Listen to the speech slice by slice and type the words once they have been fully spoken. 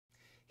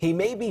He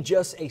may be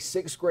just a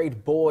sixth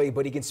grade boy,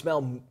 but he can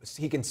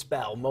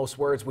spell most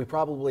words we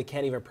probably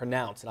can't even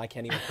pronounce, and I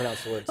can't even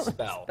pronounce the word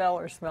spell. Spell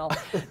or smell.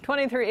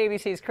 23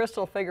 ABC's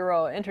Crystal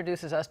Figueroa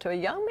introduces us to a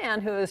young man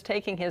who is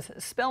taking his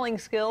spelling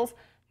skills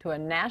to a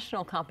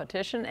national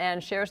competition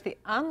and shares the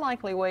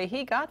unlikely way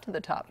he got to the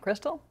top.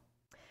 Crystal?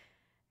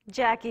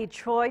 Jackie,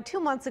 Troy,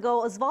 2 months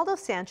ago, Osvaldo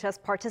Sanchez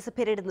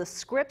participated in the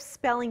Scripps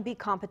Spelling Bee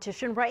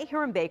competition right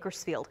here in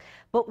Bakersfield,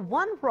 but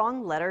one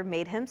wrong letter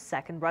made him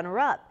second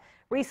runner-up.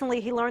 Recently,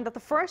 he learned that the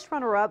first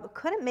runner-up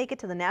couldn't make it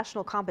to the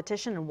national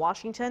competition in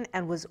Washington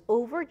and was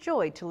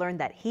overjoyed to learn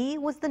that he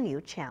was the new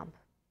champ.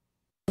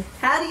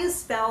 How do you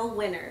spell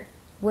winner?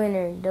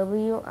 Winner,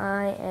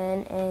 W-I-N-N-E-R,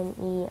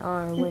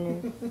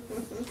 winner.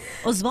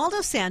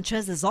 Osvaldo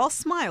Sanchez is all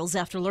smiles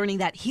after learning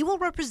that he will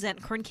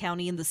represent Kern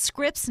County in the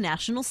Scripps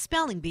National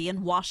Spelling Bee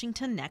in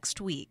Washington next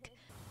week.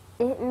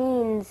 It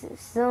means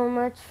so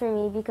much for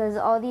me because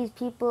all these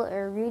people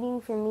are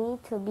rooting for me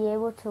to be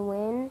able to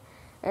win,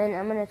 and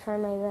I'm going to try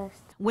my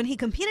best. When he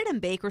competed in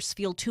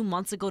Bakersfield 2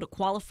 months ago to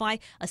qualify,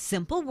 a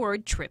simple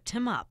word tripped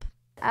him up.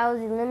 I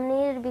was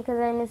eliminated because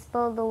I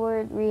misspelled the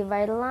word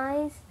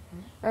revitalize.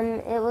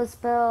 It was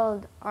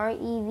spelled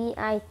R-E-V-I-T-A-L-I-Z-E,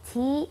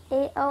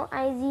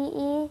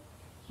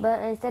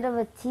 but instead of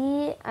a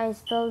T, I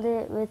spelled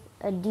it with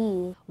a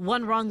D.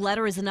 One wrong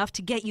letter is enough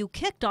to get you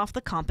kicked off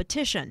the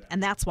competition,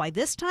 and that's why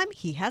this time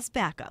he has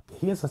backup.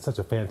 He has such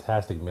a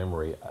fantastic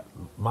memory.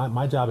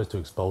 My job is to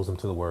expose him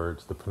to the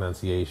words, the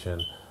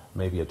pronunciation,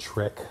 maybe a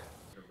trick.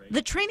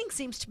 The training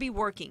seems to be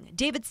working.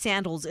 David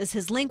Sandals is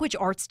his language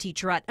arts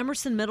teacher at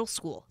Emerson Middle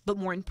School, but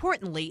more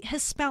importantly,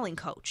 his spelling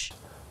coach.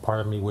 Part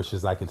of me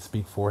wishes I could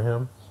speak for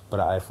him, but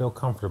I feel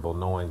comfortable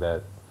knowing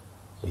that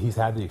he's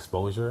had the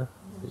exposure.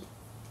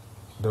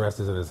 The rest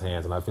is in his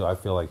hands, and I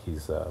feel like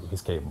he's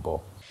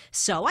capable.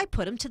 So I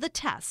put him to the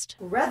test.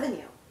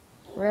 Revenue.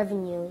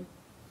 Revenue.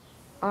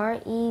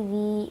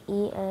 R-E-V-E-N-U-E,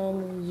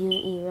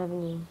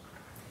 revenue.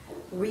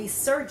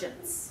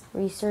 Resurgence.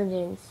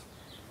 Resurgence.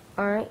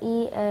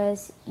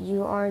 R-E-S-U-R-G-E-N-C-E,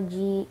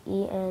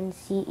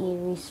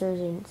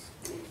 resurgence.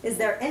 Is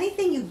there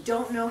anything you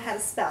don't know how to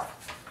spell?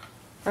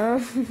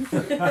 I'm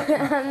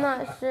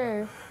not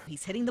sure.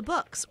 He's hitting the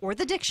books, or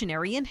the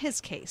dictionary in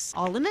his case,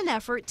 all in an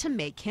effort to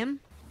make him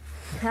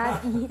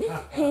Happy,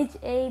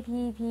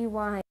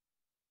 H-A-P-P-Y.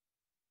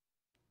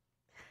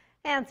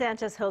 And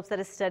Sanchez hopes that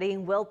his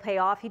studying will pay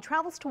off. He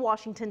travels to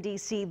Washington,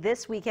 D.C.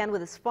 this weekend with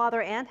his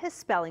father and his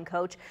spelling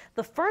coach.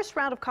 The first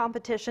round of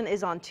competition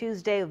is on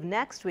Tuesday of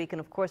next week, and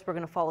of course we're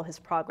going to follow his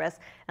progress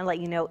and let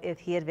you know if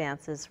he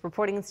advances.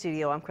 Reporting in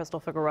studio, I'm Crystal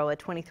Figueroa,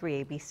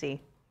 23 ABC.